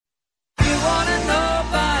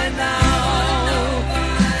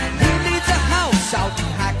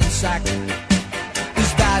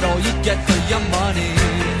your money.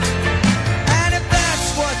 And if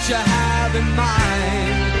that's what you have in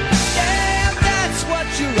mind, yeah, if that's what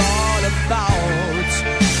you're all about,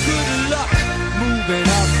 good luck moving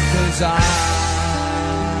up, 'cause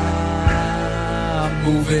I'm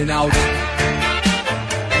moving out.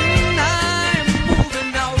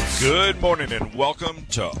 Good morning and welcome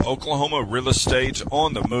to Oklahoma Real Estate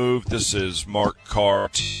on the Move. This is Mark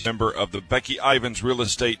Carr, member of the Becky Ivins Real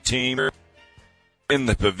Estate team in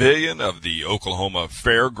the pavilion of the Oklahoma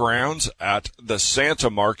Fairgrounds at the Santa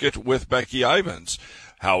Market with Becky Ivins.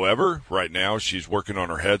 However, right now she's working on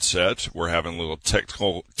her headset. We're having a little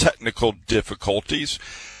technical difficulties.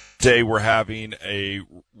 Today we're having a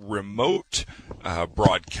remote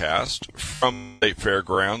broadcast from the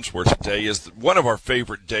fairgrounds, where today is one of our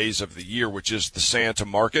favorite days of the year, which is the Santa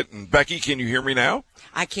Market. And Becky, can you hear me now?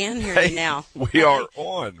 I can hear you now. We are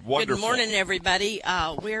on. Wonderful. Good morning, everybody.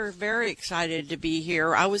 We're very excited to be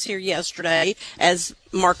here. I was here yesterday, as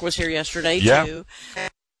Mark was here yesterday, too.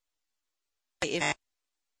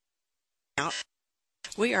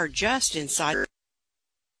 We are just inside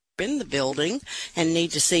in the building and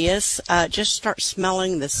need to see us. Just start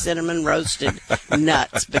smelling the cinnamon roasted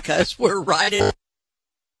nuts, because we're right in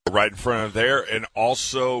front of there, and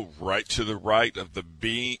also right to the right of the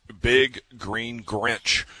big green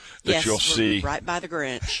Grinch that you'll see right by the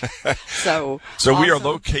Grinch. So we are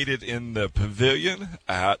located in the pavilion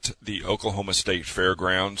at the Oklahoma State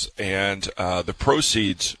Fairgrounds, and the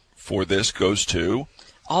proceeds for this goes to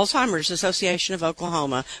Alzheimer's Association of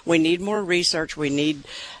Oklahoma. We need more research. We need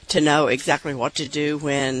to know exactly what to do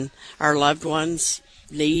when our loved ones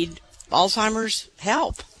need Alzheimer's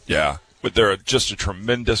help. Yeah, but they're just a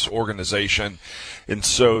tremendous organization. And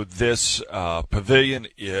so this pavilion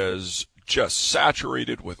is just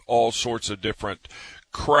saturated with all sorts of different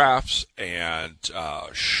crafts and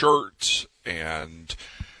shirts and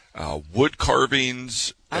wood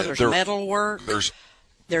carvings. There's metal work.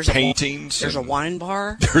 There's paintings. There's a wine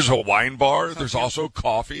bar. There's a wine bar. Okay. There's also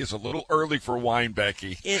coffee. It's a little early for wine,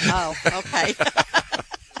 Becky. Okay.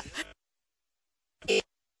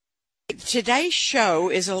 Today's show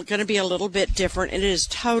is going to be a little bit different. It is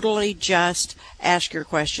totally just ask your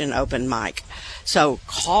question open mic. So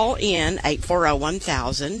call in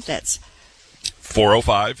 840-1000. That's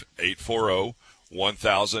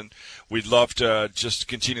 405-840-1000. We'd love to just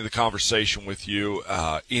continue the conversation with you.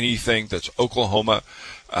 Anything that's Oklahoma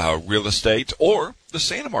real estate or the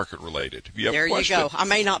Santa Market related. If you have a question. You go. I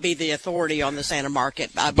may not be the authority on the Santa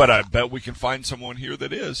Market, but I bet we can find someone here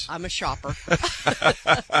that is. I'm a shopper.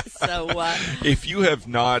 So, if you have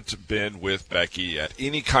not been with Becky at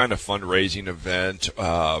any kind of fundraising event,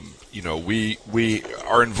 we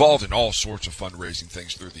are involved in all sorts of fundraising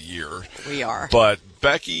things through the year. We are. But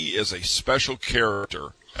Becky is a special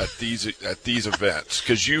character at these events,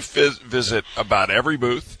 because you visit about every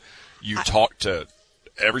booth. You talk to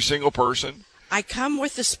every single person. I come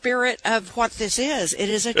with the spirit of what this is. It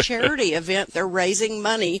is a charity event. They're raising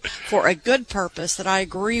money for a good purpose that I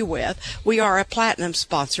agree with. We are a platinum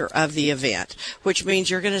sponsor of the event, which means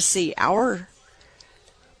you're going to see our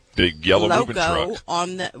big yellow logo moving truck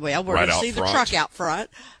on the. Well, we're right going to see the truck out front.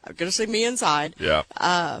 I'm going to see me inside. Yeah.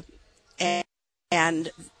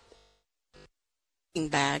 And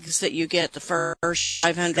bags that you get the first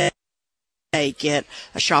 500. They get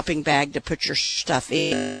a shopping bag to put your stuff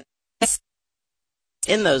in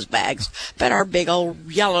those bags, but our big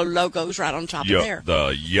old yellow logo's right on top of there.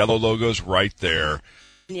 The yellow logo's right there.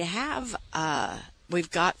 And you have,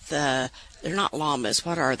 we've got they're not llamas.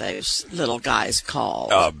 What are those little guys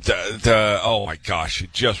called? Oh my gosh,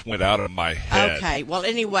 it just went out of my head. Okay, well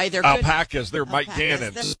anyway, they're alpacas. They're Mike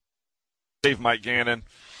Gannon. Save Mike Gannon.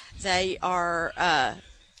 They are,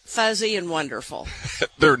 fuzzy and wonderful.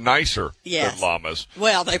 They're nicer than llamas.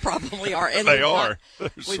 Well, they probably are. And they are.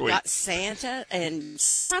 We've got Santa, and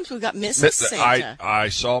sometimes we've got Mrs. Santa. I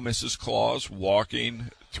saw Mrs. Claus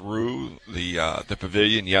walking through the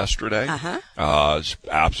pavilion yesterday. It's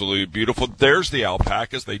absolutely beautiful. There's the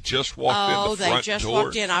alpacas. They just walked in the front door. Oh, they just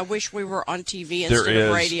walked in. I wish we were on TV instead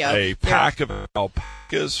of radio. There is a pack of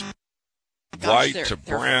alpacas, white to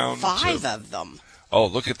brown. 5 of them. Oh,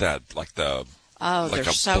 look at that! Like they're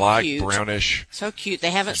so black, cute. Brownish. So cute. They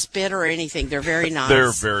haven't spit or anything. They're very nice.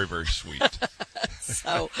 They're very, very sweet.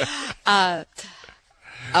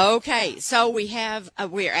 Okay. So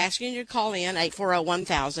we're asking you to call in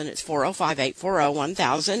 840-1000. It's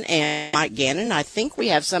 405-840-1000. And Mike Gannon, I think we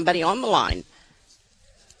have somebody on the line.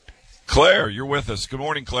 Claire, you're with us. Good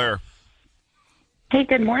morning, Claire. Hey,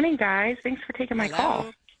 good morning, guys. Thanks for taking my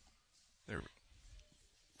call.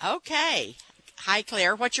 Okay. Hi,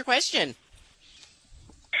 Claire. What's your question?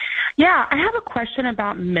 Yeah, I have a question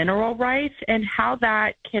about mineral rights and how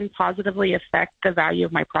that can positively affect the value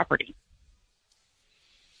of my property.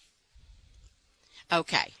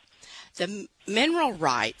 Okay. The mineral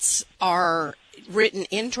rights are written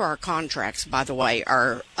into our contracts, by the way.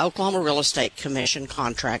 Our Oklahoma Real Estate Commission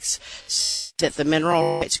contracts that the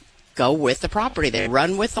mineral rights go with the property. They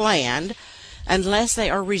run with the land unless they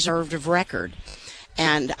are reserved of record.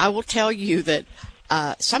 And I will tell you that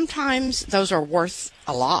sometimes those are worth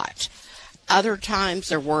a lot. Other times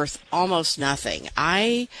they're worth almost nothing.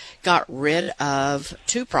 I got rid of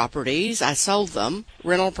 2 properties. I sold them,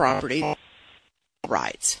 rental property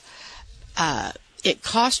rights. It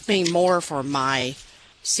cost me more for my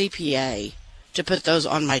CPA to put those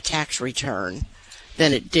on my tax return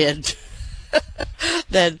than it did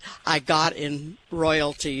than I got in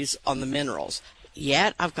royalties on the minerals.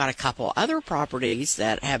 Yet I've got a couple other properties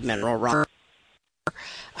that have mineral rights.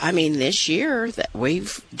 I mean, this year that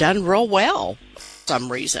we've done real well for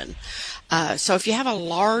some reason. So if you have a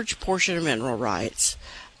large portion of mineral rights,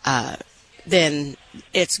 then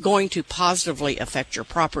it's going to positively affect your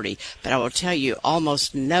property. But I will tell you,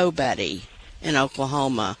 almost nobody in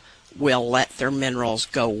Oklahoma will let their minerals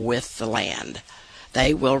go with the land.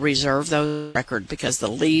 They will reserve those record because the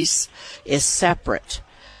lease is separate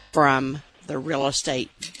from the real estate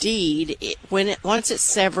deed. Once it's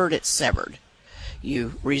severed, it's severed.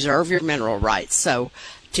 You reserve your mineral rights. So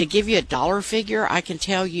to give you a dollar figure, I can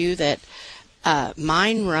tell you that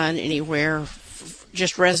mine run anywhere,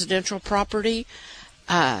 just residential property,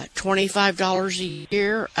 $25 a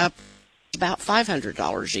year up about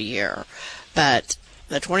 $500 a year. But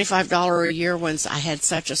the $25 a year ones, I had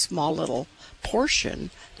such a small little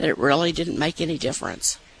portion that it really didn't make any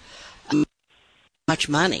difference. Much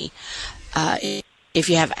money. If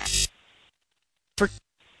you have for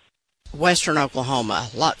Western Oklahoma,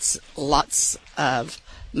 lots of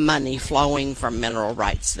money flowing from mineral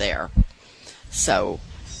rights there. So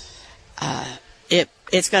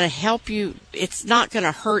it's going to help you. It's not going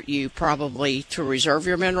to hurt you probably to reserve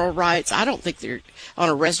your mineral rights. I don't think they're on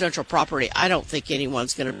a residential property. I don't think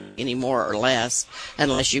anyone's going to pay any more or less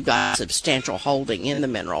unless you've got substantial holding in the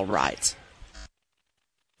mineral rights.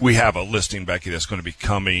 We have a listing, Becky, that's going to be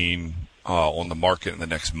coming on the market in the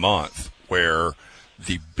next month where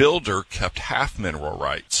the builder kept half mineral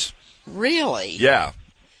rights. Really? Yeah.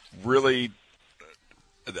 Really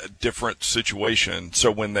a different situation.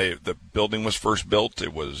 So when the building was first built,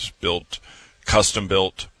 it was custom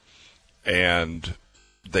built, and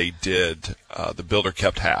they did, the builder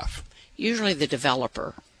kept half. Usually the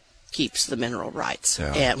developer keeps the mineral rights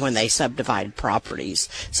when they subdivide properties.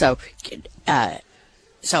 So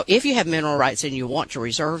if you have mineral rights and you want to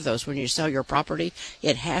reserve those when you sell your property,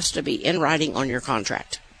 it has to be in writing on your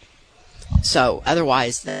contract. So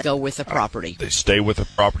otherwise, they go with the property. They stay with the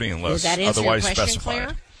property unless Does that answer otherwise your question,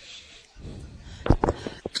 specified.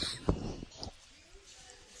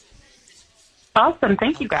 Claire? Awesome.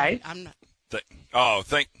 Thank you, guys. Thanks,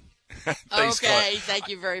 Okay, Claire. thank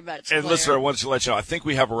you very much, And Claire. listener, I wanted to let you know, I think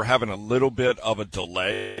we're having a little bit of a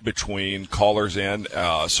delay between callers in.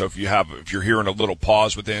 So if you're hearing a little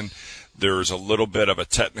pause within, there's a little bit of a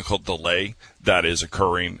technical delay that is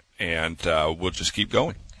occurring, and we'll just keep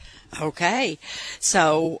going. Okay.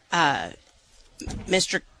 So,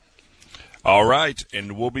 Mr. All right,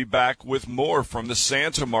 and we'll be back with more from the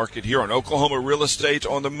Santa Market here on Oklahoma Real Estate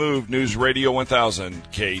on the Move, News Radio 1000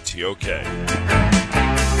 KTOK.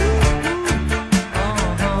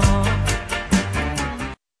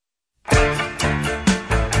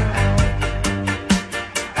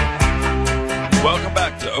 Welcome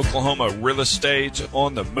back to Oklahoma Real Estate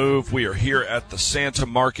on the Move. We are here at the Santa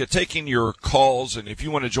Market taking your calls, and if you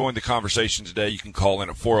want to join the conversation today, you can call in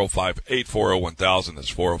at 405-840-1000.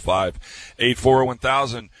 That's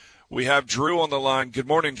 405-840-1000. We have Drew on the line. Good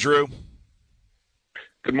morning, Drew.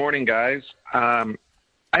 Good morning, guys. I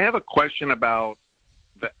have a question about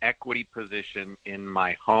the equity position in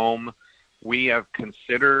my home. We have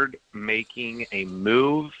considered making a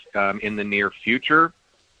move in the near future,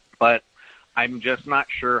 but I'm just not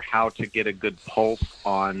sure how to get a good pulse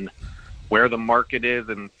on where the market is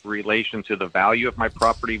in relation to the value of my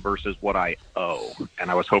property versus what I owe.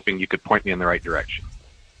 And I was hoping you could point me in the right direction.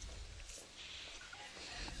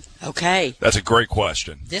 Okay. That's a great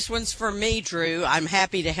question. This one's for me, Drew. I'm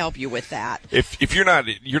happy to help you with that. If you're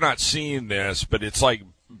not seeing this, but it's like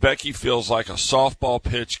Becky feels like a softball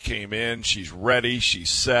pitch came in. She's ready. She's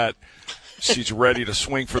set. She's ready to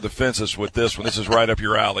swing for the fences with this one. This is right up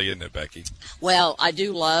your alley, isn't it, Becky? Well, I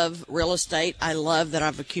do love real estate. I love that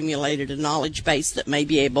I've accumulated a knowledge base that may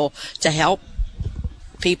be able to help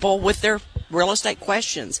people with their real estate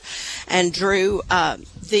questions. And Drew,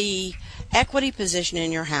 the equity position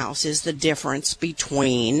in your house is the difference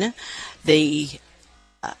between the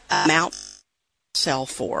amount you sell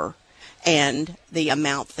for and the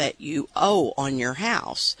amount that you owe on your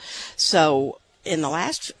house. So in the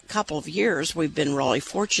last couple of years, we've been really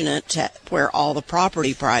fortunate to where all the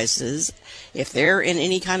property prices, if they're in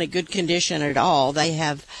any kind of good condition at all, they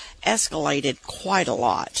have escalated quite a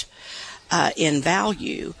lot in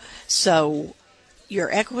value. So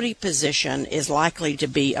your equity position is likely to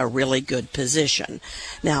be a really good position.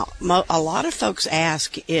 Now, a lot of folks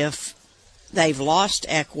ask if they've lost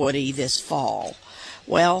equity this fall.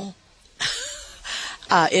 Well,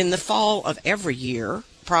 in the fall of every year,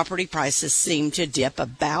 property prices seem to dip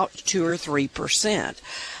about 2 or 3%.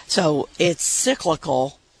 So it's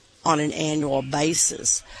cyclical on an annual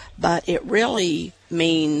basis. But it really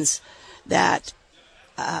means that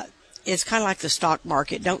it's kind of like the stock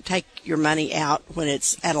market. Don't take your money out when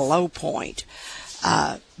it's at a low point.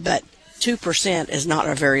 But 2% is not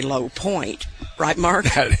a very low point. Right, Mark?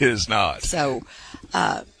 That is not. So,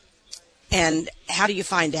 and how do you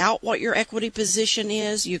find out what your equity position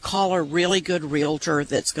is? You call a really good realtor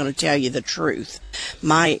that's going to tell you the truth.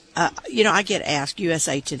 I get asked,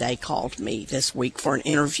 USA Today called me this week for an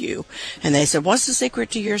interview, and they said, what's the secret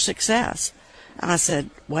to your success? And I said,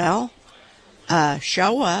 well,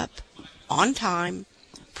 show up on time,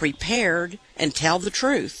 prepared, and tell the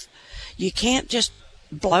truth. You can't just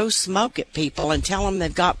blow smoke at people and tell them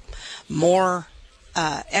they've got more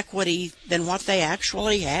equity than what they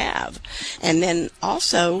actually have. And then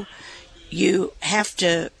also, you have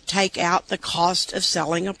to take out the cost of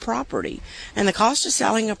selling a property. And the cost of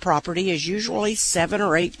selling a property is usually 7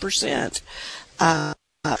 or 8%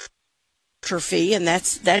 fee, and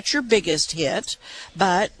that's your biggest hit.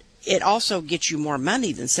 But it also gets you more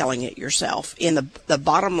money than selling it yourself. And the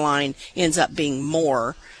bottom line ends up being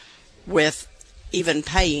more with even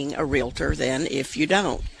paying a realtor than if you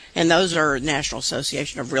don't. And those are National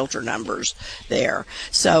Association of Realtor numbers there.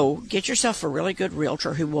 So get yourself a really good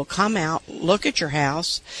realtor who will come out, look at your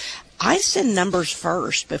house. I send numbers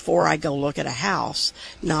first before I go look at a house,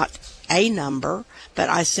 not a number, but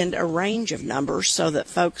I send a range of numbers so that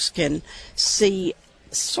folks can see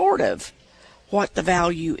sort of what the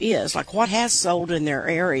value is, like what has sold in their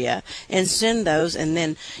area, and send those. And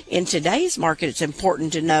then in today's market, it's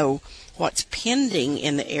important to know what's pending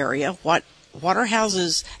in the area, what are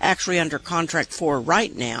houses actually under contract for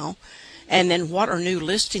right now, and then what are new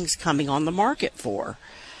listings coming on the market for.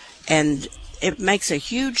 And it makes a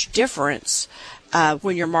huge difference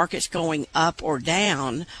when your market's going up or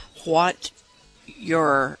down, what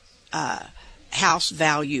your house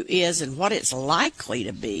value is and what it's likely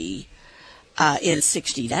to be in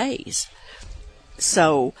 60 days.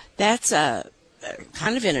 So that's kind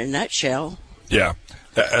of in a nutshell. Yeah,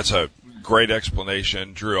 that's a great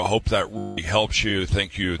explanation, Drew. I hope that really helps you.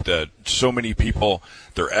 Thank you that so many people,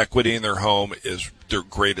 their equity in their home is their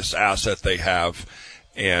greatest asset they have.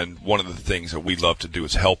 And one of the things that we love to do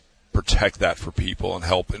is help protect that for people and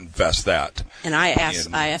help invest that. And I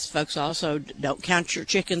ask folks also, don't count your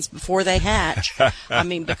chickens before they hatch. I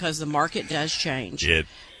mean, because the market does change.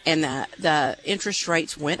 And the interest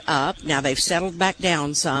rates went up. Now they've settled back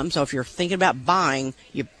down some. So if you're thinking about buying,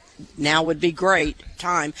 now would be great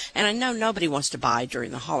time. And I know nobody wants to buy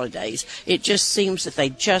during the holidays. It just seems that they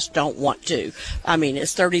just don't want to. I mean,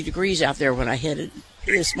 it's 30 degrees out there when I hit it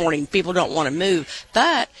this morning. People don't want to move.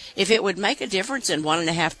 But if it would make a difference in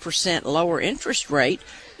 1.5% lower interest rate,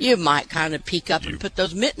 you might kind of peek up and put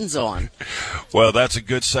those mittens on. Well, that's a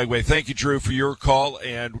good segue. Thank you, Drew, for your call.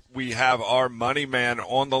 And we have our money man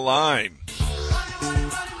on the line.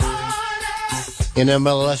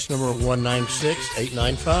 NMLS number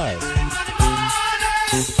 196895.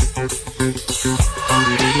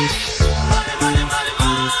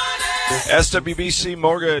 SWBC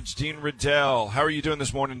Mortgage, Dean Riddell. How are you doing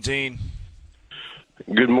this morning, Dean?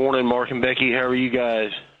 Good morning, Mark and Becky. How are you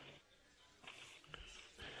guys?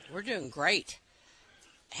 We're doing great.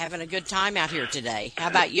 Having a good time out here today. How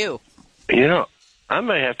about you? You know, I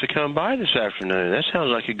may have to come by this afternoon. That sounds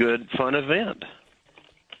like a good, fun event.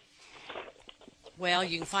 Well,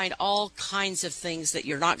 you can find all kinds of things that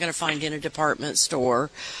you're not going to find in a department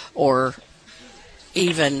store or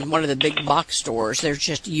even one of the big box stores. There's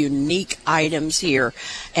just unique items here,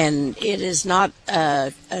 and it is not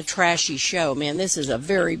a trashy show, man. This is a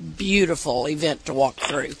very beautiful event to walk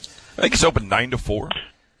through. I think it's open 9 to 4.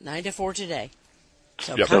 9 to 4 today.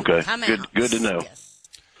 So yep. come out. Good to know. Yes.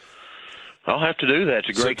 I'll have to do that.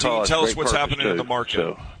 It's a great cause. Tell us what's happening in the market.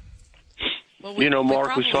 So, well,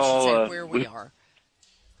 Mark, we saw where we are.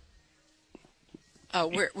 Oh,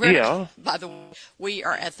 we're Yeah. by the way, we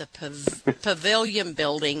are at the Pavilion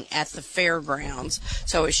building at the fairgrounds.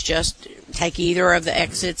 So it's just take either of the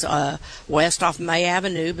exits west off May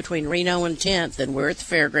Avenue between Reno and 10th, and we're at the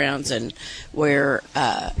fairgrounds, and we're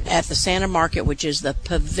at the Santa Market, which is the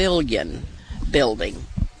Pavilion building.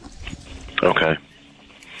 Okay.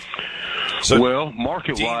 So, well, Dean,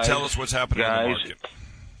 market-wise, tell us what's happening in the market.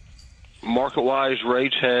 Market-wise,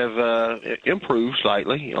 rates have improved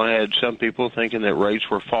slightly. I had some people thinking that rates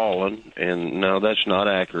were falling, and no, that's not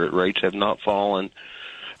accurate. Rates have not fallen,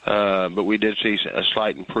 but we did see a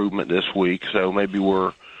slight improvement this week. So maybe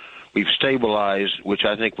we've stabilized, which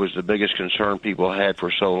I think was the biggest concern people had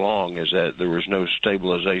for so long, is that there was no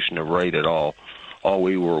stabilization of rate at all. All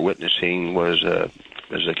we were witnessing was a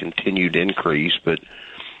continued increase, but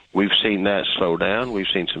we've seen that slow down. We've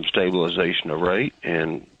seen some stabilization of rate,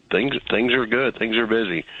 and things are good. Things are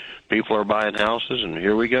busy. People are buying houses, and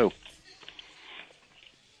here we go.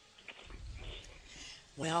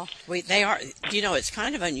 Well, they are. You know, it's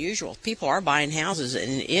kind of unusual. People are buying houses,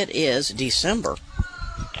 and it is December,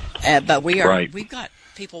 but we are. Right. We've got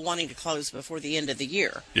people wanting to close before the end of the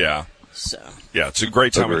year. Yeah. So. Yeah, it's a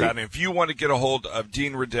great time with Agreed. that. And if you want to get a hold of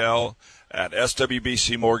Dean Riddell at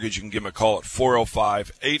SWBC Mortgage, you can give him a call at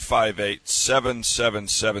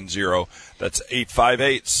 405-858-7770. That's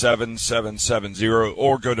 858-7770.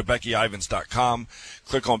 Or go to BeckyIvans.com,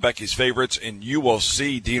 click on Becky's Favorites, and you will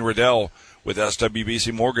see Dean Riddell with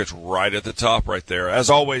SWBC Mortgage right at the top right there. As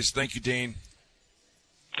always, thank you, Dean.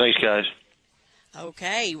 Thanks, guys.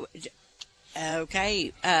 Okay.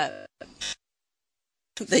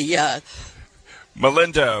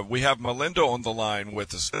 Melinda, we have Melinda on the line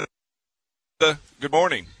with us. Good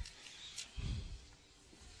morning.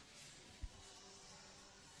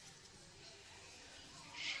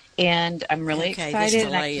 And I'm really excited. This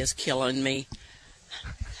delay is killing me.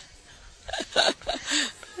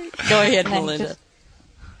 Go ahead, Melinda.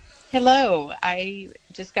 Hello. I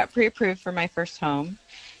just got pre-approved for my first home,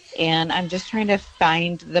 and I'm just trying to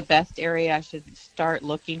find the best area I should start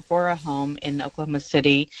looking for a home in Oklahoma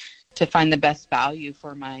City to find the best value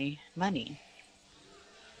for my money.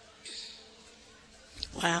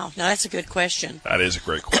 Wow, now that's a good question. That is a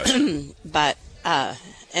great question. But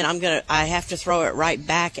and I have to throw it right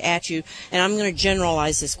back at you, and I'm going to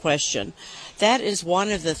generalize this question. That's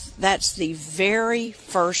the very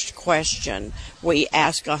first question we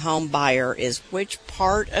ask a home buyer is, which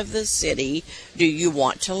part of the city do you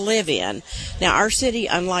want to live in? Now, our city,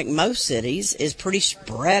 unlike most cities, is pretty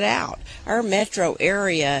spread out. Our metro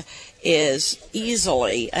area is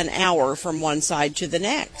easily an hour from one side to the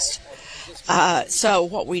next. So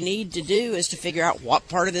what we need to do is to figure out what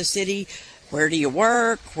part of the city, where do you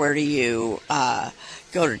work, where do you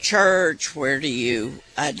go to church, where do you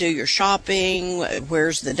do your shopping,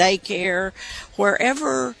 where's the daycare.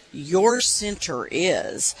 Wherever your center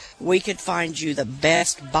is, we could find you the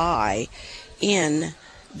best buy in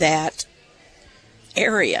that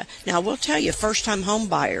area. Now, we'll tell you, first-time home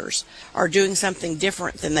buyers are doing something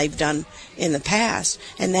different than they've done in the past,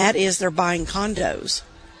 and that is they're buying condos.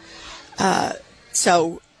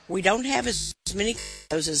 So we don't have as many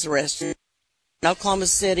condos as the rest. Oklahoma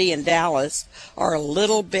City and Dallas are a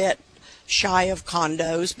little bit shy of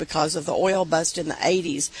condos because of the oil bust in the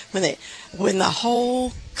 80s when the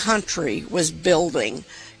whole country was building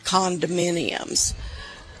condominiums.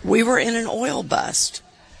 We were in an oil bust.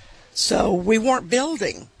 So we weren't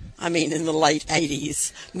building, in the late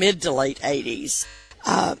 80s, mid to late 80s.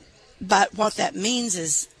 But what that means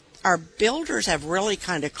is our builders have really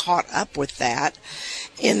kind of caught up with that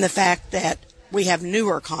in the fact that we have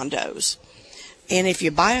newer condos. And if you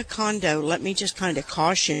buy a condo, let me just kind of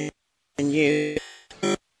caution you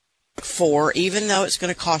even though it's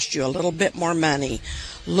going to cost you a little bit more money,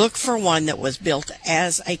 look for one that was built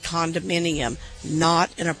as a condominium,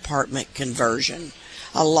 not an apartment conversion.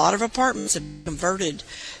 A lot of apartments have been converted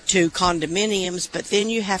to condominiums, but then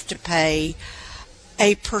you have to pay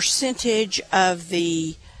a percentage of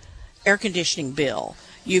the air conditioning bill.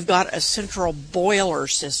 You've got a central boiler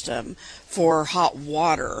system for hot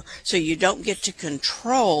water, so you don't get to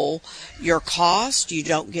control your cost. You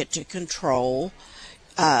don't get to control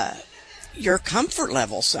your comfort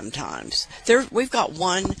level sometimes. We've got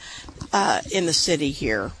one in the city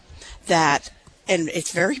here that, and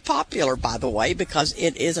it's very popular, by the way, because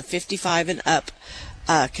it is a 55 and up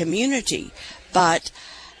community, but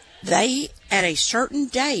they, at a certain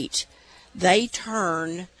date, they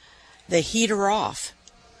turn the heater off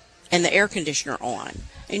and the air conditioner on.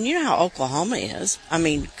 And you know how Oklahoma is.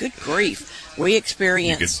 Good grief. We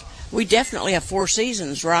definitely have 4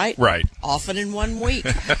 seasons, right? Right. Often in one week.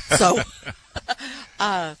 So,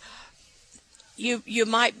 you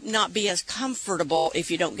might not be as comfortable if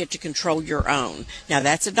you don't get to control your own. Now,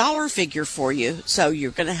 that's a dollar figure for you, so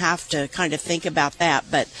you're going to have to kind of think about that.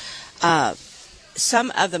 But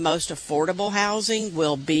some of the most affordable housing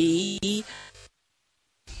will be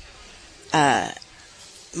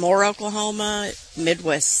Moore, Oklahoma,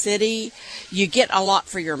 Midwest City. You get a lot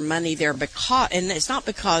for your money there, and it's not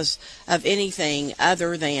because of anything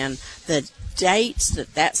other than the dates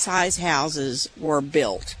that size houses were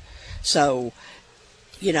built. So,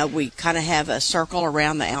 we kind of have a circle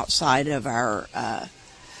around the outside of our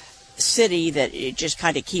city that it just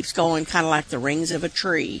kind of keeps going, kind of like the rings of a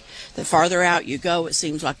tree. The farther out you go, it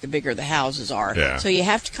seems like the bigger the houses are. Yeah. So you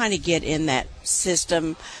have to kind of get in that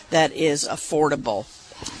system that is affordable.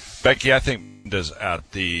 Becky, I think is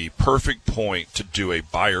at the perfect point to do a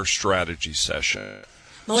buyer strategy session.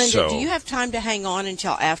 Melinda, do you have time to hang on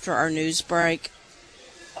until after our news break?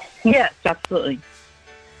 Yes, absolutely.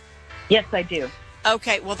 Yes, I do.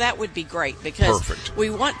 Okay, well, that would be great because Perfect.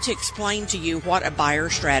 We want to explain to you what a buyer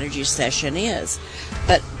strategy session is.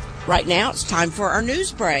 But right now, it's time for our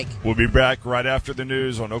news break. We'll be back right after the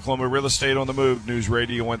news on Oklahoma Real Estate on the Move, News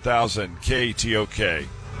Radio 1000, KTOK.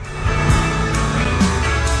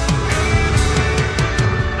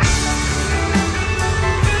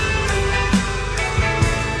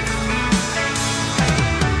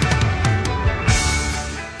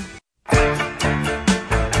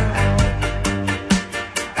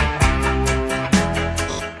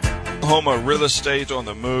 Oklahoma Real Estate on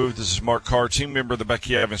the Move. This is Mark Carr, team member of the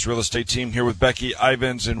Becky Ivins Real Estate Team, here with Becky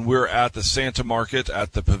Ivins, and we're at the Santa Market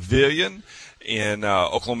at the Pavilion in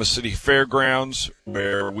Oklahoma City Fairgrounds,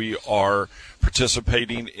 where we are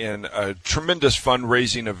participating in a tremendous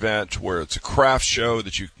fundraising event where it's a craft show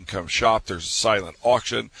that you can come shop. There's a silent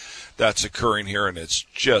auction that's occurring here, and it's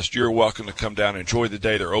just, you're welcome to come down and enjoy the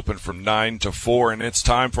day. They're open from 9 to 4, and it's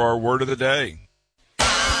time for our word of the day.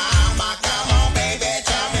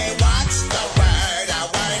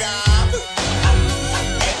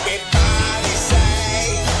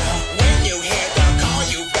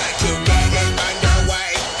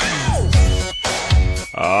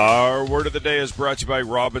 Our word of the day is brought to you by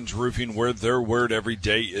Robbins Roofing, where their word every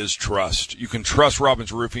day is trust. You can trust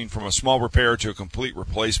Robbins Roofing from a small repair to a complete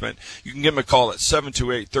replacement. You can give them a call at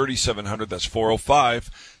 728-3700. That's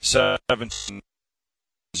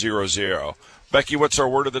 405-1700. Becky, what's our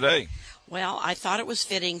word of the day? Well, I thought it was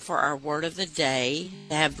fitting for our word of the day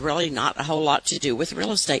to have really not a whole lot to do with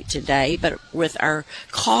real estate today, but with our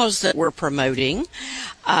cause that we're promoting.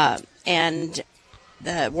 And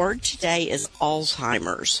the word today is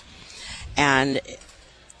Alzheimer's, and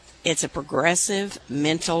it's a progressive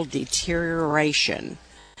mental deterioration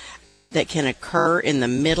that can occur in the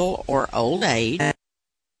middle or old age,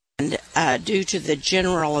 and due to the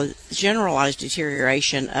generalized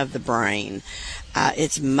deterioration of the brain.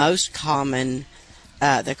 It's most common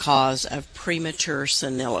the cause of premature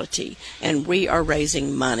senility, and we are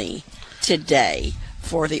raising money today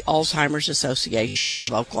for the Alzheimer's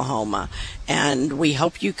Association of Oklahoma, and we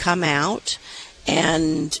hope you come out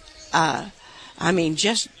and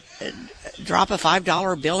just drop a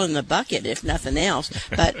 $5 bill in the bucket if nothing else.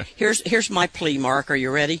 But here's my plea, Mark. Are you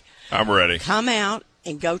ready? I'm ready. Come out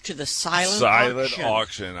and go to the silent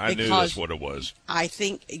auction. I knew that's what it was. I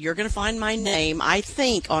think you're going to find my name, I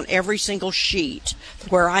think, on every single sheet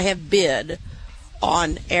where I have bid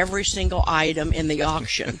on every single item in the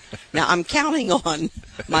auction. Now, I'm counting on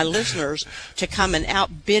my listeners to come and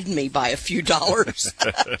outbid me by a few dollars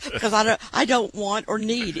because I don't want or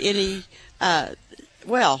need any, I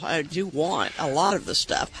do want a lot of the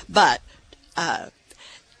stuff, but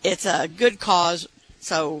it's a good cause.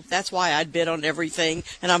 So that's why I'd bid on everything,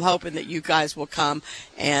 and I'm hoping that you guys will come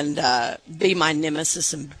and be my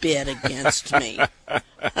nemesis and bid against me.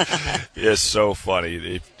 It's so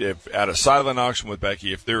funny. If at a silent auction with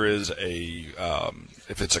Becky, if there is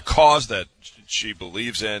if it's a cause that she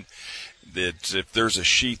believes in, that if there's a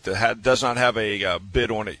sheet that does not have a bid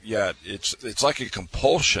on it yet, it's like a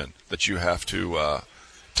compulsion that you have to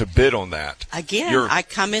bid on that. Again, I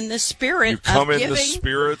come in the spirit of giving. You come in the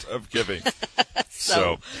spirit of giving.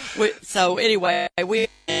 So anyway,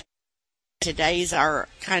 today's our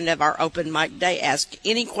open mic day. Ask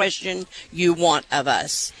any question you want of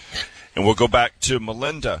us. And we'll go back to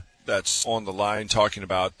Melinda, that's on the line, talking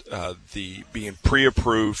about the being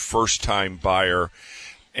pre-approved first-time buyer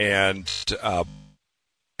and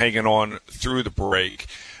hanging on through the break.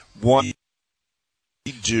 What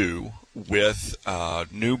we do with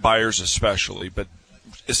new buyers especially, but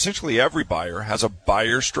essentially every buyer has a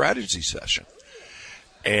buyer strategy session.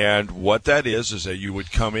 And what that is that you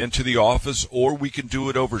would come into the office, or we can do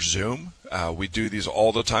it over Zoom. We do these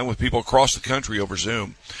all the time with people across the country over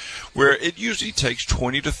Zoom, where it usually takes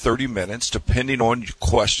 20 to 30 minutes, depending on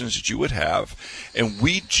questions that you would have. And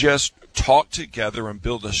we just talk together and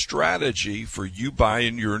build a strategy for you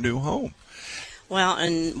buying your new home. Well,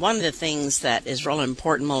 and one of the things that is really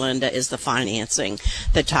important, Melinda, is the financing,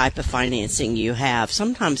 the type of financing you have.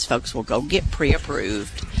 Sometimes folks will go get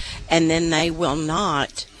pre-approved, and then they will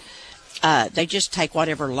not. They just take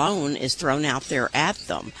whatever loan is thrown out there at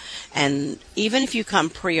them. And even if you come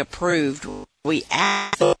pre-approved, we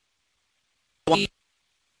ask.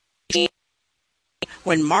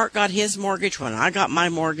 When Mark got his mortgage, when I got my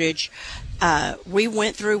mortgage, we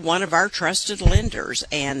went through one of our trusted lenders,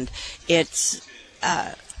 and it's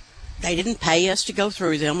they didn't pay us to go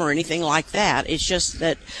through them or anything like that. It's just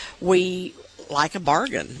that we like a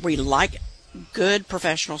bargain. We like good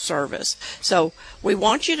professional service. So we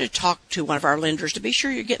want you to talk to one of our lenders to be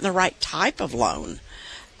sure you're getting the right type of loan,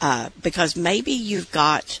 because maybe you've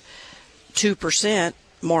got 2%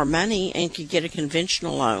 more money and could get a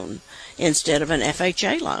conventional loan instead of an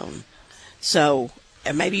FHA loan. So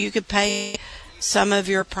maybe you could pay some of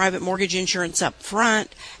your private mortgage insurance up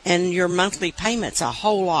front, and your monthly payment's a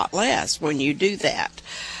whole lot less when you do that.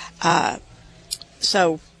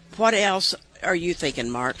 So what else are you thinking,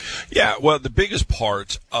 Mark? Yeah, well, the biggest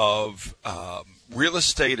part of real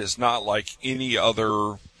estate is not like any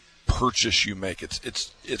other purchase you make.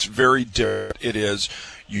 It's very different. It is,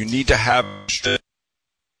 you need to have a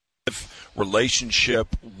relationship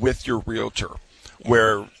with your realtor,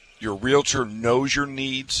 where your realtor knows your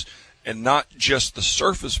needs, and not just the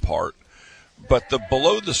surface part, but the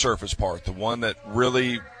below the surface part, the one that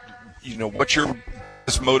really, what your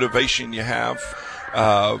motivation you have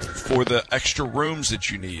for the extra rooms that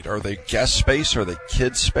you need. Are they guest space? Are they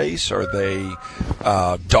kid space? Are they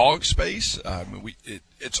dog space?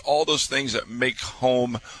 It's all those things that make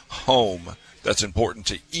home that's important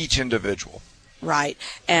to each individual. Right.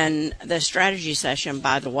 And the strategy session,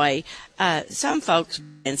 by the way, some folks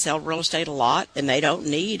can sell real estate a lot, and they don't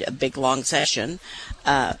need a big, long session,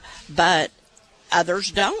 but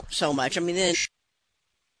others don't so much. I mean, then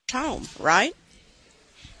home, right?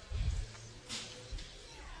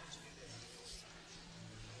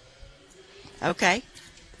 Okay.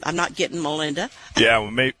 I'm not getting Melinda. Yeah, well,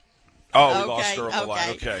 maybe. Oh, we okay, lost her on the line.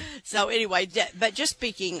 Okay. So anyway, but just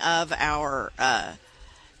speaking of our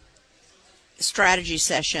strategy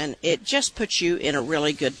session, it just puts you in a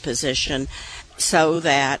really good position so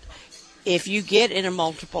that if you get in a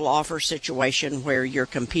multiple offer situation where you're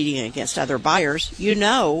competing against other buyers, you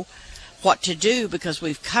know what to do, because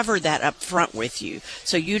we've covered that up front with you.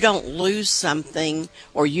 So you don't lose something,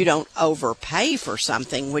 or you don't overpay for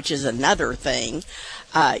something, which is another thing.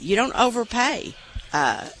 You don't overpay.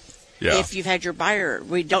 Yeah. If you've had your buyer,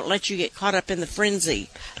 we don't let you get caught up in the frenzy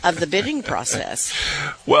of the bidding process.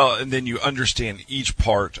 Well, and then you understand each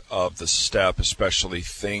part of the step, especially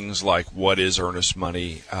things like what is earnest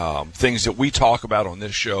money, things that we talk about on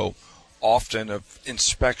this show often, of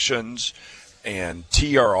inspections and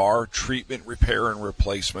TRR, treatment, repair, and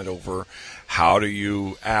replacement, over how do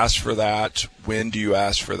you ask for that, when do you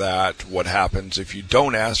ask for that, what happens if you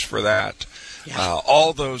don't ask for that,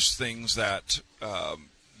 all those things that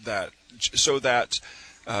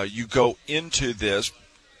you go into this,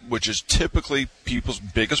 which is typically people's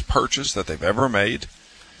biggest purchase that they've ever made,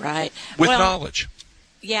 right? With knowledge.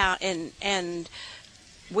 Yeah, and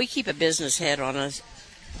we keep a business head on us,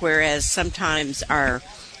 whereas sometimes our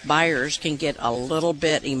buyers can get a little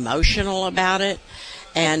bit emotional about it,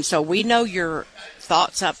 and so we know your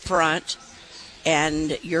thoughts up front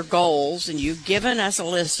and your goals, and you've given us a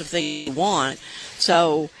list of things you want.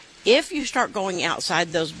 So if you start going outside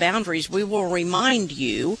those boundaries, we will remind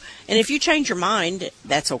you. And if you change your mind,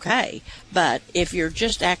 that's okay. But if you're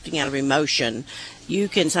just acting out of emotion, you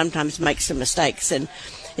can sometimes make some mistakes. And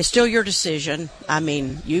it's still your decision. I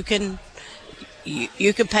mean, you can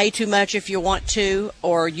pay too much if you want to,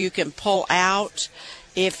 or you can pull out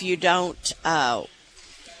if you don't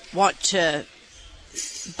want to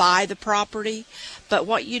buy the property. But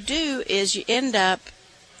what you do is you end up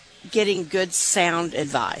getting good, sound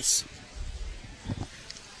advice.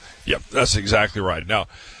 Yep, that's exactly right. Now,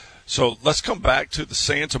 so let's come back to the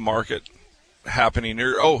Santa market happening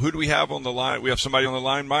here. Oh, who do we have on the line? We have somebody on the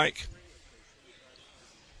line, Mike?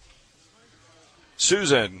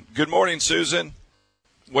 Susan. Good morning, Susan.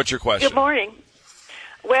 What's your question? Good morning.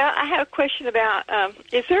 Well, I have a question about,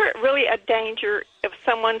 is there really a danger of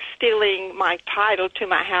someone stealing my title to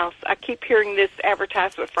my house? I keep hearing this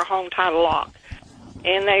advertisement for home title lock,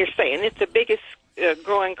 and they're saying it's the biggest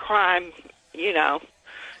growing crime,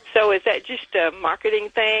 So is that just a marketing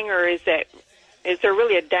thing, or is there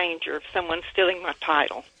really a danger of someone stealing my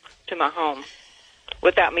title to my home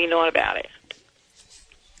without me knowing about it?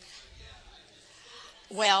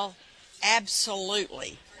 Well,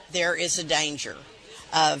 absolutely, there is a danger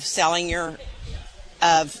of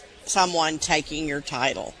someone taking your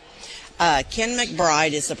title. Ken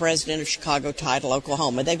McBride is the president of Chicago Title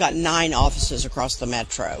Oklahoma. They've got 9 offices across the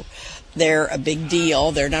metro. They're a big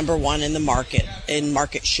deal. They're number 1 in the market, in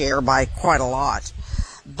market share by quite a lot.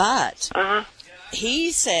 But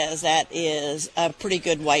he says that is a pretty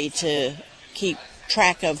good way to keep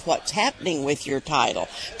track of what's happening with your title,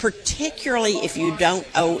 particularly if you don't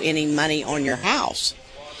owe any money on your house.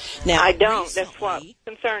 Now, I don't. Recently, that's what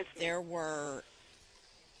concerns me. There were,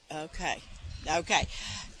 okay.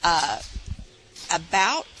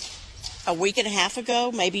 About a week and a half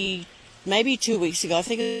ago, maybe 2 weeks ago, I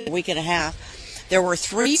think it was a week and a half, there were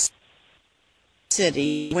 3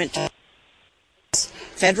 cities went to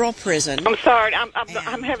federal prison. I'm sorry,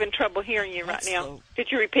 I'm having trouble hearing you right now.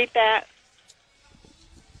 Did you repeat that?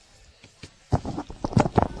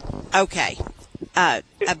 Okay.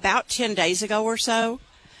 About 10 days ago or so,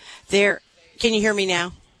 can you hear me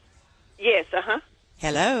now? Yes,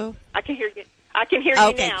 Hello? I can hear you. I can hear you now.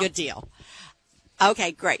 Okay, good deal.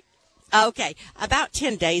 Okay, great. Okay, about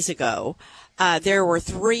 10 days ago, there were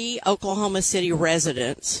 3 Oklahoma City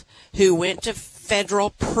residents who went to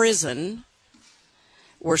federal prison,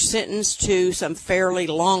 were sentenced to some fairly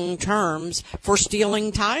long terms for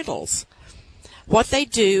stealing titles. What they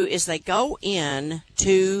do is they go in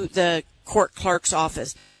to the court clerk's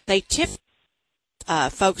office. They tip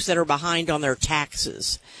folks that are behind on their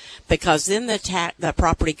taxes, because then the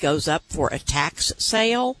property goes up for a tax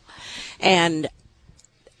sale. And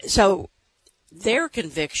so their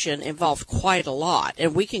conviction involved quite a lot,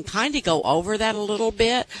 and we can kind of go over that a little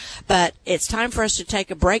bit, but it's time for us to take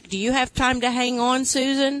a break. Do you have time to hang on,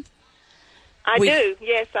 Susan? I do.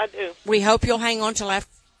 Yes, I do. We hope you'll hang on till after.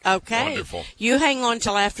 Okay. Wonderful. You hang on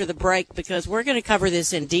till after the break, because we're going to cover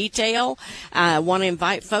this in detail. I want to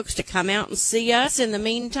invite folks to come out and see us in the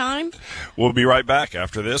meantime. We'll be right back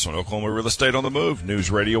after this on Oklahoma Real Estate on the Move, News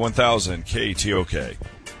Radio 1000, KTOK.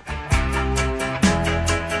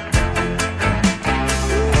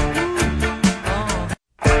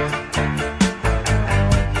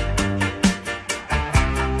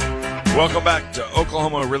 Welcome back to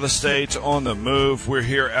Oklahoma Real Estate on the Move. We're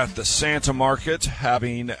here at the Santa Market,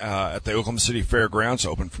 having at the Oklahoma City Fairgrounds,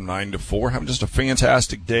 open from 9 to 4. Having just a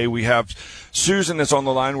fantastic day. We have Susan that's on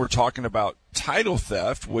the line. We're talking about title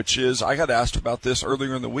theft, which is, I got asked about this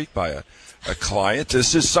earlier in the week by a client.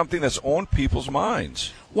 This is something that's on people's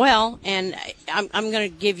minds. Well, and I'm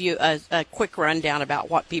going to give you a quick rundown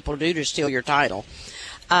about what people do to steal your title.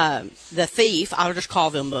 The thief, I'll just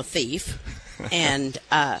call them the thief, and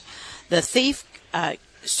the thief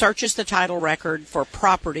searches the title record for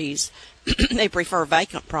properties. They prefer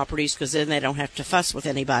vacant properties because then they don't have to fuss with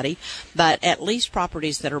anybody, but at least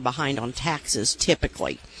properties that are behind on taxes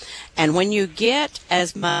typically. And when you get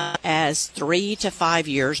as much as 3 to 5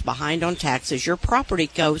 years behind on taxes, your property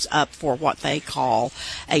goes up for what they call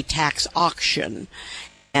a tax auction.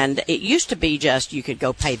 And it used to be just you could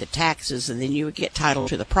go pay the taxes and then you would get title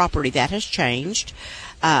to the property. That has changed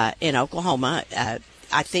in Oklahoma.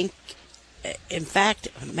 I think, in fact,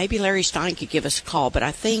 maybe Larry Stein could give us a call, but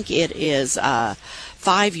I think it is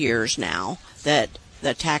 5 years now that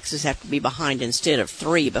the taxes have to be behind instead of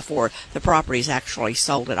 3 before the property is actually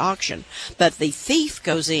sold at auction. But the thief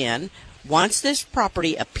goes in, once this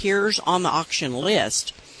property appears on the auction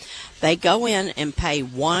list, they go in and pay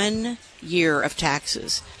 1 year of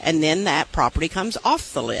taxes, and then that property comes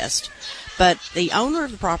off the list. But the owner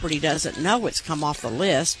of the property doesn't know it's come off the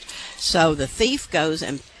list, so the thief goes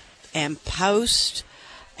and post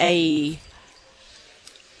an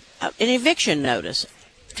eviction notice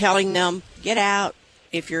telling them, get out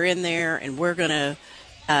if you're in there, and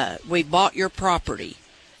we bought your property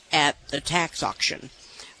at the tax auction,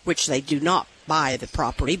 which they do not buy the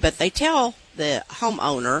property, but they tell the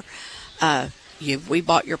homeowner, we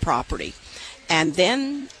bought your property. And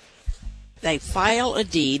then they file a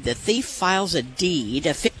deed. The thief files a deed,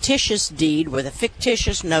 a fictitious deed with a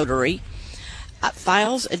fictitious notary,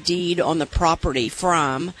 files a deed on the property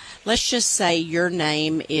from, let's just say your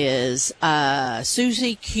name is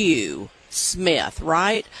Susie Q. Smith,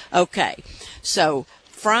 right? Okay. So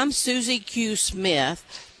from Susie Q.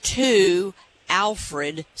 Smith to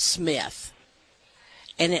Alfred Smith.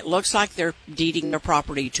 And it looks like they're deeding their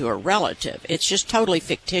property to a relative. It's just totally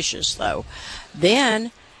fictitious, though.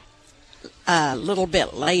 Then, a little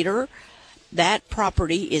bit later, that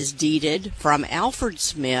property is deeded from Alfred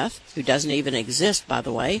Smith, who doesn't even exist, by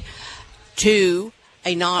the way, to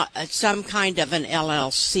some kind of an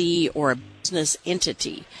LLC or a business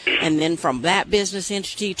entity, and then from that business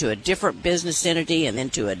entity to a different business entity, and then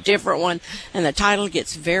to a different one, and the title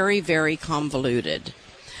gets very, very convoluted.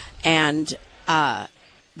 And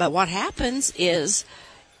but what happens is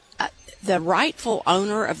the rightful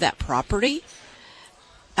owner of that property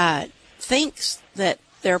thinks that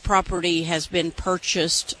their property has been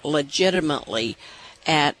purchased legitimately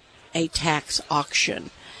at a tax auction.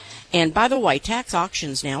 And by the way, tax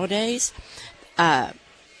auctions nowadays,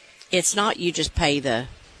 it's not you just pay the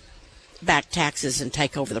back taxes and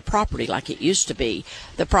take over the property like it used to be.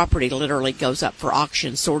 The property literally goes up for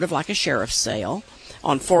auction, sort of like a sheriff's sale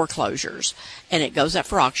on foreclosures. And it goes up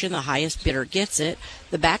for auction. The highest bidder gets it.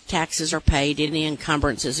 The back taxes are paid. Any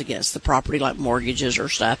encumbrances against the property, like mortgages or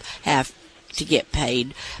stuff, have to get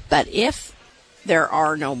paid. But if there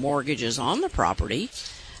are no mortgages on the property,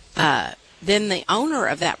 then the owner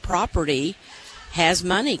of that property has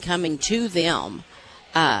money coming to them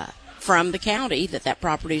from the county that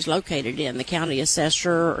property is located in, the county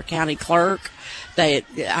assessor or county clerk.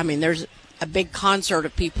 There's a big concert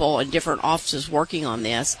of people in different offices working on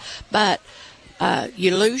this, but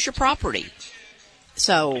you lose your property.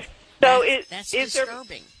 So that's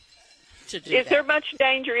disturbing. Is there much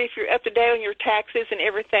danger if you're up to date on your taxes and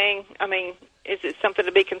everything? I mean, is it something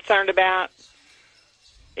to be concerned about?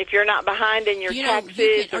 If you're not behind in your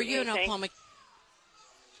taxes, are you in Oklahoma?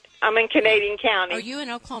 I'm in Canadian County. Are you in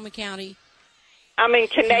Oklahoma County? I'm in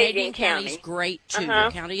Canadian County. County's great too.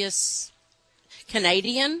 Your county is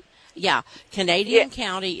Canadian. Yeah, Canadian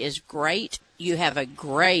County is great. You have a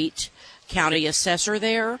great county assessor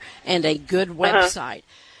there and a good website.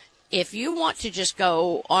 If you want to just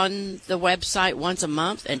go on the website once a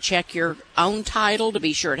month and check your own title to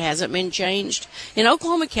be sure it hasn't been changed, in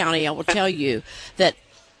Oklahoma County, I will tell you that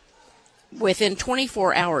within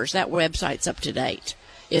 24 hours, that website's up to date.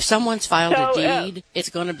 If someone's filed a deed, it's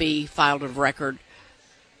going to be filed of record.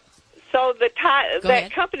 So that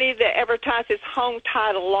company that advertises Home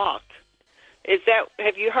Title Lock,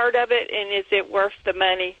 have you heard of it, and is it worth the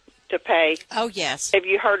money to pay? Oh, yes. Have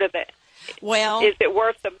you heard of it? Well, is it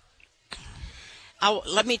worth the?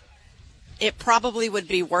 It probably would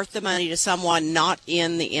be worth the money to someone not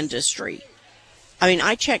in the industry. I mean,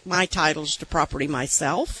 I check my titles to property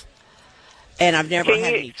myself, and I've never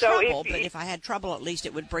had any trouble, but if I had trouble, at least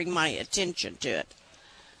it would bring my attention to it.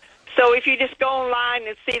 So if you just go online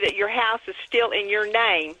and see that your house is still in your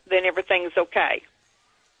name, then everything's okay.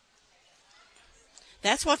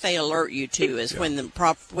 That's what they alert you to, is when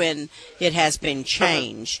it has been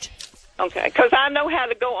changed. Okay, because I know how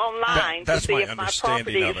to go online to see if my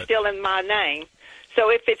property is still in my name.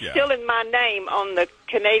 So if it's still in my name on the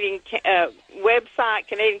Canadian website,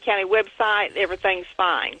 Canadian County website, everything's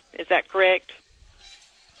fine. Is that correct?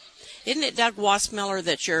 Isn't it Doug Wassmiller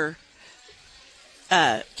that's your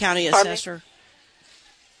county assessor?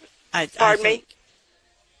 Pardon me?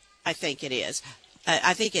 I think it is.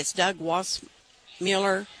 I think it's Doug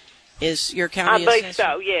Wassmiller is your county assessor. I believe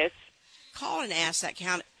so, yes. Call and ask that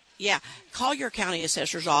county. Yeah, call your county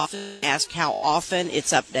assessor's office and ask how often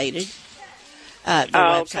it's updated. The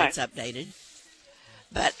website's updated.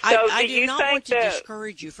 But I do not want to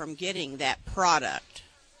discourage you from getting that product.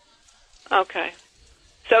 Okay.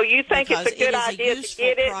 So you think it's a good idea to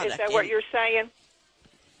get it? Is that what you're saying?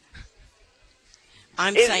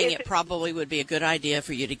 I'm saying it probably would be a good idea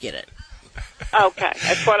for you to get it. Okay,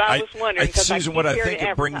 that's what I was wondering. Susan, what I think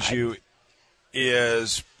it brings you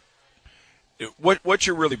is what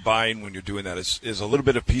you're really buying when you're doing that is a little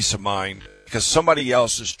bit of peace of mind, because somebody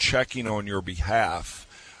else is checking on your behalf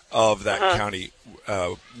of that county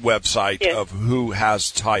website of who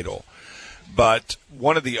has title. But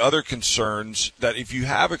one of the other concerns, that if you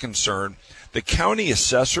have a concern, the county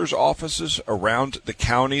assessor's offices around the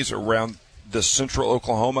counties around the central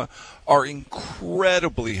Oklahoma are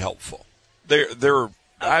incredibly helpful. I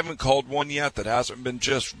haven't called one yet that hasn't been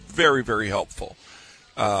just very, very helpful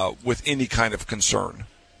with any kind of concern.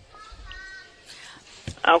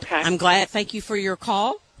 Okay. I'm glad. Thank you for your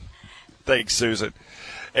call. Thanks, Susan.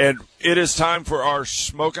 And it is time for our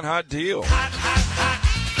Smoking Hot Deal. Hot, hot, hot.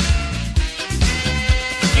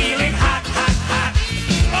 Feeling hot, hot, hot.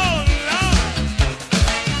 Oh,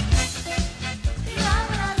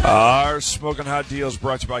 Lord. Our Smoking Hot Deal is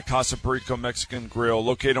brought to you by Casa Perico Mexican Grill,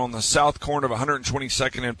 located on the south corner of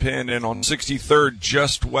 122nd and Penn and on 63rd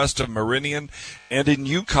just west of Meridian, and in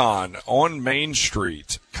Yukon on Main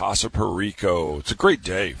Street. Casa Perico. It's a great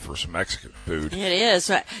day for some Mexican food. It is.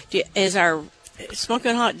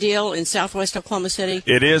 smoking hot deal in Southwest Oklahoma City?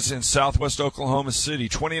 It is in Southwest Oklahoma City,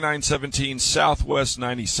 2917 Southwest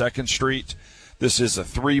 92nd Street. This is a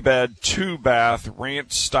 3-bed, 2-bath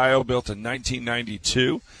ranch style built in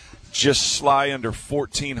 1992. Just sly under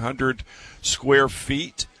 1,400 square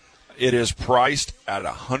feet. It is priced at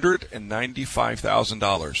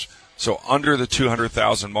 $195,000. So under the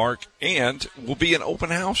 $200,000 mark, and will be an open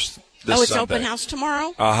house this Sunday. Open house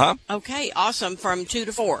tomorrow? Uh-huh. Okay, awesome. From 2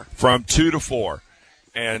 to 4. From 2 to 4.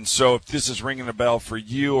 And so if this is ringing a bell for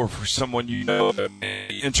you or for someone you know that may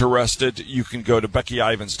be interested, you can go to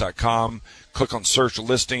BeckyIvans.com, click on search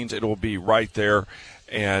listings. It will be right there,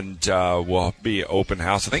 and will be an open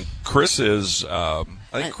house. I think Chris is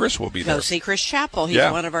Chris will be there. Go see Chris Chappell.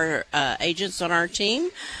 He's one of our agents on our team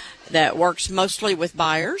that works mostly with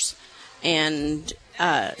buyers. And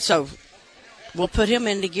so we'll put him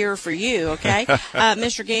into gear for you, okay?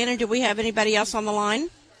 Mr. Gannon, do we have anybody else on the line?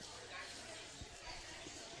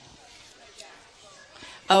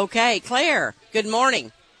 Okay, Claire, good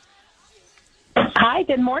morning. Hi,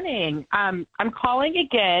 good morning. I'm calling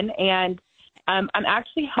again, and I'm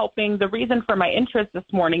actually helping. The reason for my interest this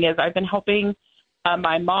morning is I've been helping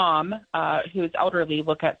my mom, who's elderly,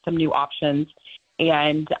 look at some new options.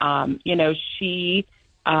 And, she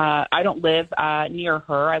I don't live near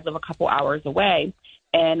her. I live a couple hours away.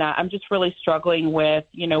 And I'm just really struggling with,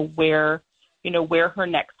 where her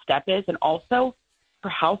next step is. And also, her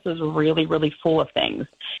house is really, really full of things.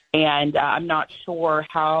 And I'm not sure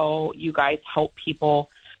how you guys help people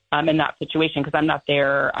in that situation, because I'm not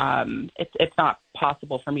there. It's not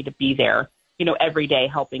possible for me to be there, every day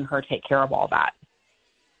helping her take care of all that.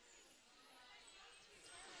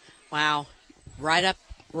 Wow. Right up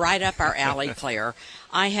our alley, Claire.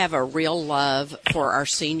 I have a real love for our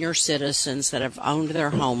senior citizens that have owned their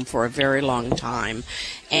home for a very long time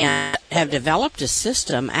and have developed a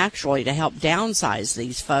system actually to help downsize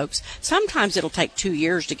these folks. Sometimes it'll take 2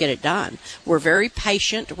 years to get it done. We're very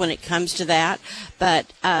patient when it comes to that,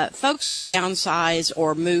 but folks downsize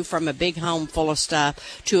or move from a big home full of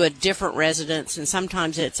stuff to a different residence, and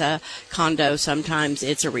sometimes it's a condo, sometimes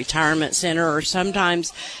it's a retirement center, or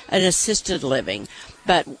sometimes an assisted living.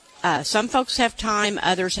 But some folks have time,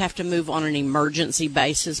 others have to move on an emergency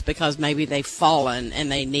basis because maybe they've fallen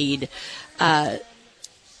and they need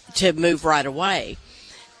to move right away.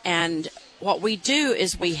 And what we do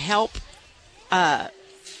is we help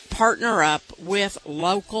partner up with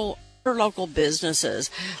local businesses.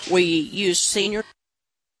 We use senior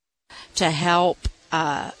to help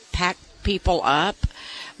pack people up.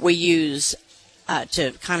 We use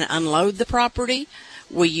to kind of unload the property.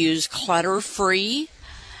 We use Clutter Free.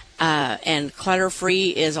 And Clutter Free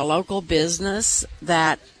is a local business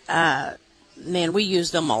that, we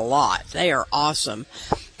use them a lot. They are awesome.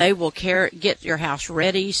 They will get your house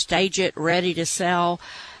ready, stage it, ready to sell.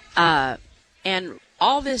 And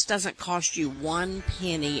all this doesn't cost you one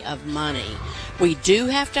penny of money. We do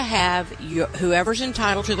have to have whoever's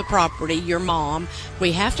entitled to the property, your mom,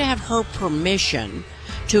 we have to have her permission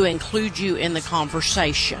to include you in the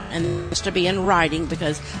conversation, and it has to be in writing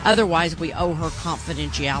because otherwise we owe her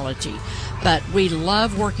confidentiality. But we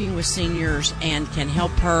love working with seniors and can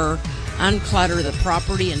help her unclutter the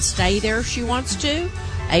property and stay there if she wants to,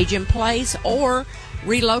 age in place, or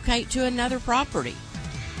relocate to another property.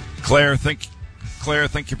 Claire, thank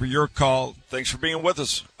you for your call. Thanks for being with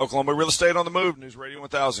us. Oklahoma Real Estate on the Move, News Radio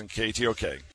 1000, KTOK.